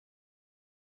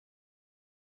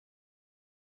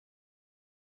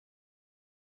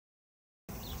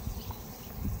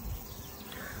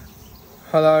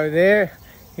Hello there.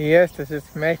 Yes, this is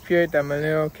Matthew, the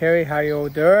Millennial Kerry. How you all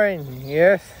doing?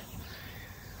 Yes.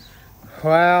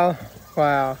 Wow.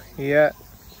 Yeah.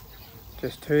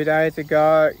 Just 2 days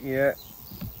ago, yeah,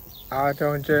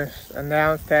 Ardern just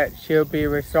announced that she'll be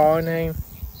resigning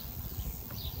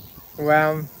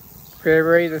around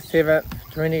February the 7th,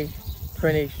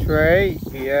 2023.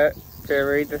 Yeah,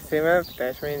 February the 7th.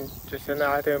 That's when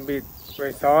Jacinda Ardern will be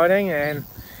resigning, and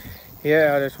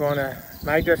yeah, I just want to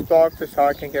make this blog just so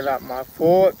I can give up my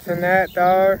thoughts and that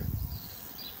though.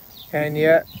 And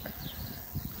yeah,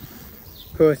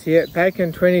 because yeah, back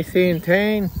in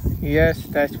 2017, yes,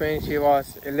 that's when she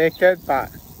was elected, but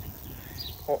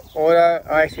although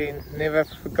I actually never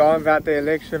forgot about the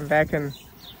election back in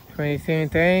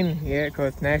 2017, yeah,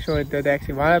 because National did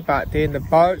actually win it, but then the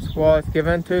votes was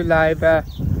given to Labour,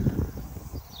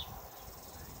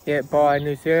 yeah, by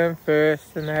New Zealand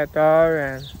First and that though,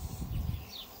 and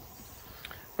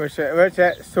which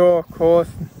that saw, of course,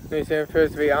 New Zealand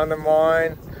First to be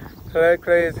undermined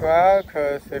politically as well,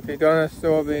 because if you're going to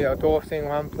still be endorsing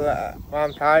one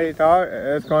party though,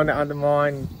 it's going to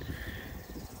undermine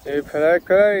you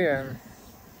politically. And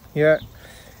yeah,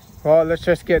 well, let's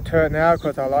just get to it now,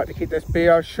 because I like to keep this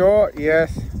video short.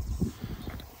 Yes,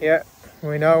 yeah,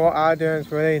 we know what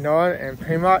Ardern's really known, and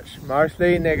pretty much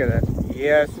mostly negative.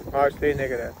 Yes, mostly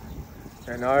negative.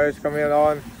 I know it's going to be a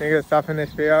lot of negative stuff in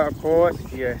this video, of course,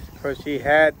 yes, because she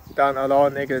had done a lot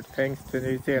of negative things to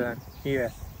New Zealand,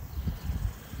 yes.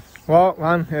 Well,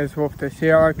 one is with the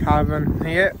zero carbon,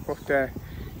 yeah, with the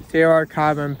zero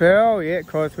carbon bill, yeah,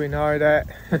 because we know that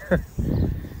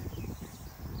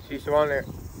she's the one to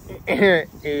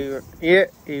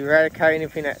eradicate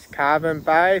anything that's carbon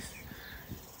based,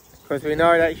 because we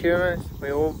know that humans,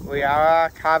 we are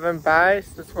carbon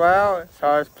based as well, so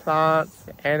as plants,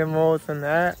 animals and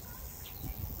that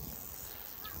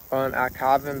are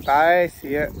carbon based.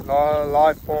 Yeah, a lot of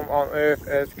life form on Earth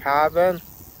is carbon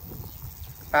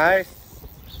based.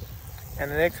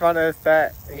 And the next one is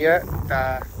that, yeah,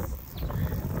 the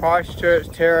Christchurch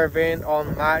terror event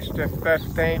on March the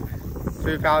 15th,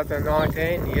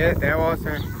 2019. Yeah, that was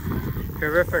a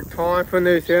horrific time for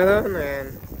New Zealand,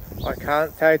 and I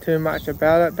can't say too much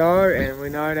about it though, and we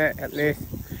know that at least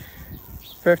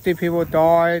 50 people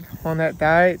died on that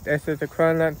day. This is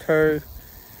equivalent to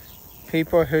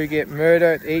people who get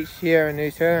murdered each year in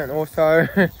New Zealand, and also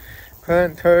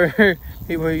equivalent to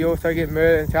people who also get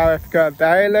murdered in South Africa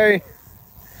daily.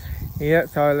 Yeah,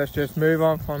 so let's just move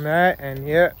on from that. And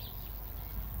yeah,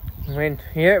 when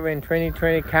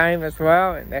 2020 came as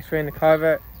well, and that's when the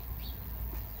COVID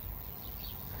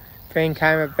thing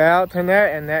came about and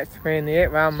that's when, yeah,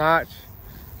 around March,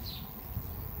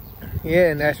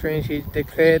 yeah, and that's when she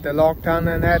declared the lockdown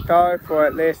and that though, for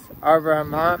at least over a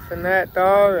month and that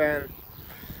though, and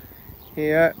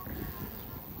yeah.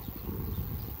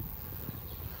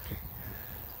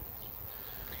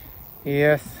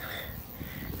 Yes,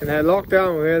 and that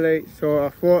lockdown really, so I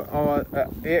thought,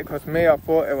 because I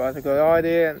thought it was a good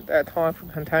idea at that time for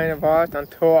containing the virus,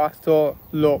 until I saw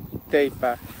look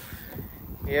deeper.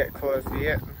 Yeah, because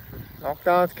yeah,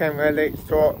 lockdowns can really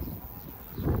sort of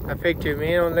affect you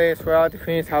mentally as well.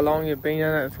 Depends how long you've been in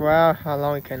it as well, how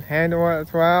long you can handle it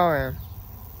as well. And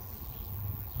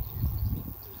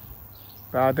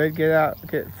but I did get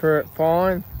through it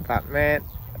fine. But man,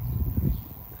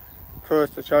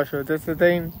 first the social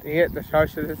distancing, you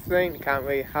can't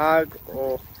really hug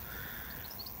or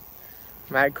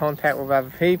make contact with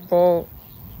other people.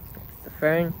 That's the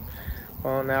thing.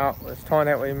 Well, now it's time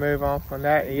that we move on from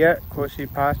that. Yeah, of course she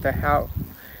passed a health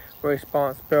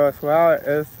response bill as well. It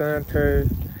is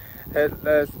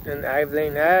Hitler's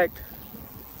enabling act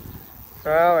as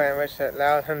well, and which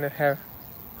allowed him to have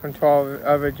control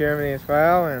over Germany as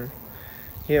well. And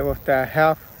yeah, with the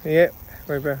health, with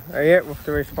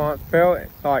the response bill,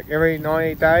 like every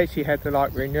 90 days she had to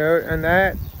like renew it and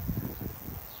that,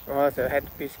 or else it had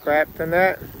to be scrapped and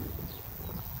that.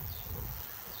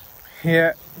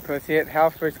 Yeah, because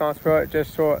health responsibility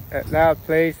just sort of allowed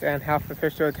police and health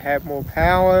officials to have more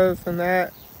powers and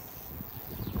that.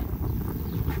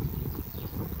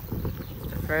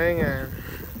 It's the thing, and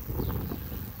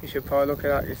you should probably look it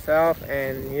up yourself.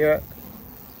 And yeah,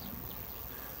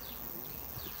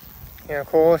 and of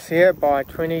course, yeah, by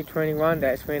 2021,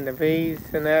 that's when the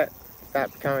V's and that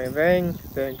start becoming a thing.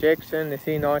 The injection, the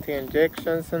C90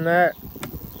 injections and that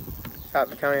start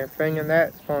becoming a thing, and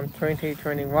that from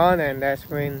 2021, and that's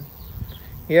when,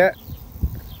 yeah,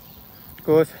 of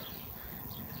course,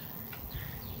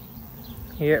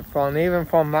 yeah, from May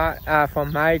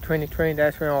 2020,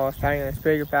 that's when I was starting to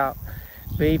speak about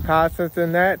V passes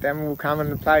and that will come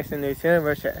into place in New Zealand,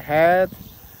 which it had.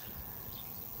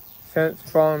 since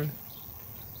from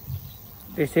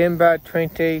December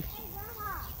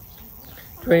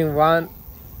 2021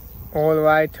 all the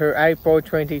way to April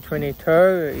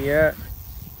 2022, yeah.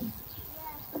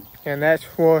 And that's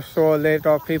for sure left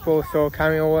of people still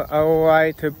coming all the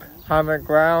way to public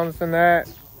grounds and that,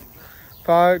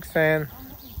 folks, and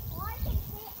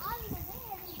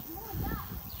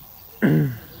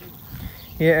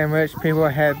yeah, in which people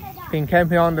had been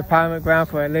camping on the parliament ground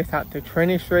for at least up to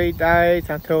 23 days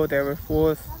until they were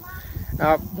forced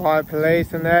up by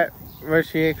police and that,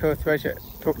 which it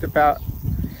talked about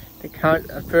a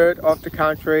third of the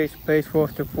country's police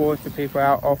force to force the people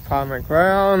out of parliament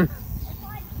ground.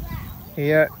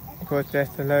 Yeah, of course,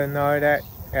 just to let them know that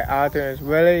Ardern is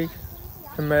really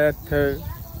committed to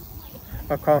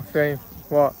accomplishing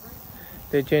what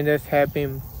the agendas have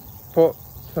been put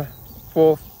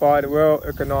forth by the World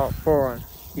Economic Forum.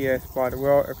 Yes, by the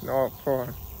World Economic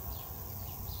Forum.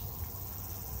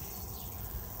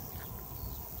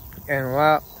 And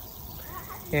well,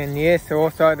 and yes,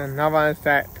 also another one is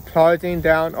that the closing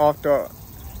down of the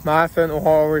Marsden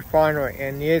oil refinery.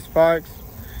 And yes, folks,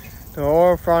 the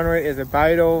oil refinery is a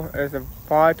vital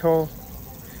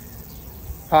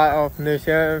part of New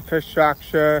Zealand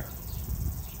infrastructure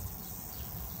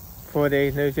for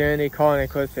the New Zealand economy,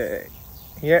 because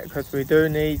we do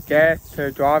need gas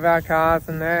to drive our cars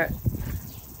and that.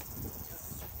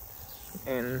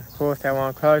 And of course they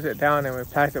want to close it down and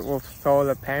replace it with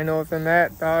solar panels and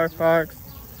that though, folks.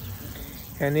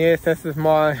 And yes, this is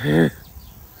my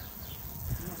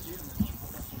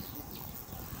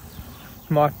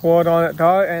my thought on it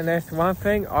though, and that's one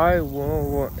thing I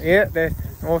will, yeah, there's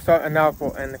also another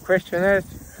thought, and the question is,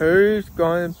 who's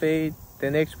going to be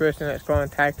the next person that's going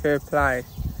to take her place?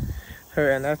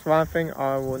 And that's one thing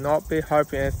I will not be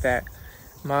hoping is that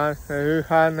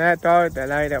Nahuta and that though, the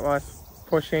lady that was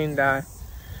pushing the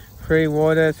free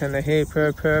waters and the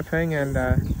Hipkins thing and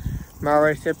the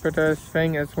Maori separatist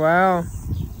thing as well.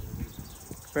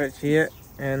 Which, yeah,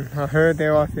 and I heard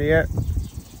there was a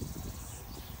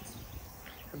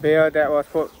bill that was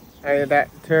put, that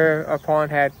Terry Upon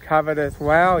had covered as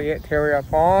well, yeah, Terry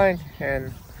Upon,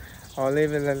 and I'll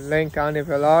leave the link under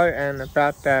below, and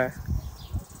about the,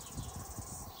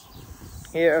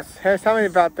 yeah, it has something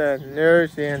about the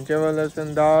news and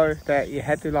journalism though, that you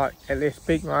had to like at least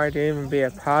speak Maori to even be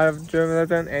a part of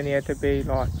journalism, and you had to be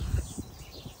like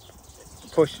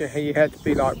pushing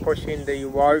the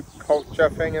woke culture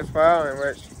thing as well, in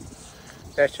which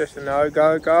that's just a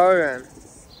no-go, and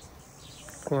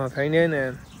for my opinion.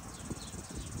 And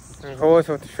of course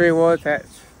with the free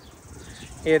waters,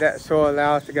 that sort of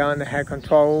allows to go and have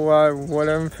control over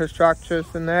water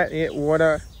infrastructures and that,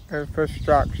 water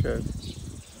infrastructures.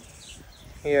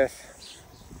 Yes.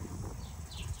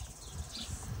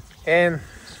 And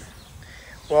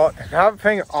well, another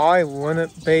thing I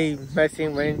wouldn't be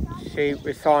missing when she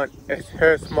resigned is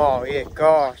her smile. Yeah,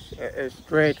 gosh, it is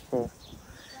dreadful.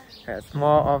 That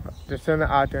smile of Jacinda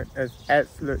Ardern is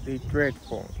absolutely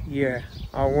dreadful. Yeah,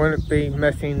 I wouldn't be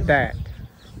missing that.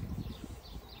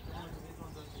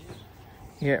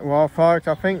 Yeah, well folks,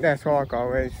 I think that's all I got to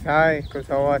really say, because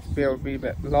I want to be able to be a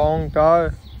bit long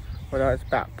though. Although it's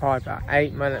probably about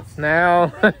 8 minutes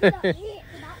now.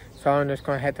 So I'm just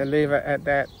going to have to leave it at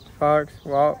that, folks.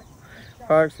 Well,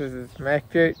 folks, this is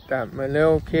Matthew, the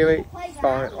Manil Kiwi,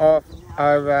 signing off,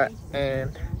 over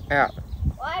and out.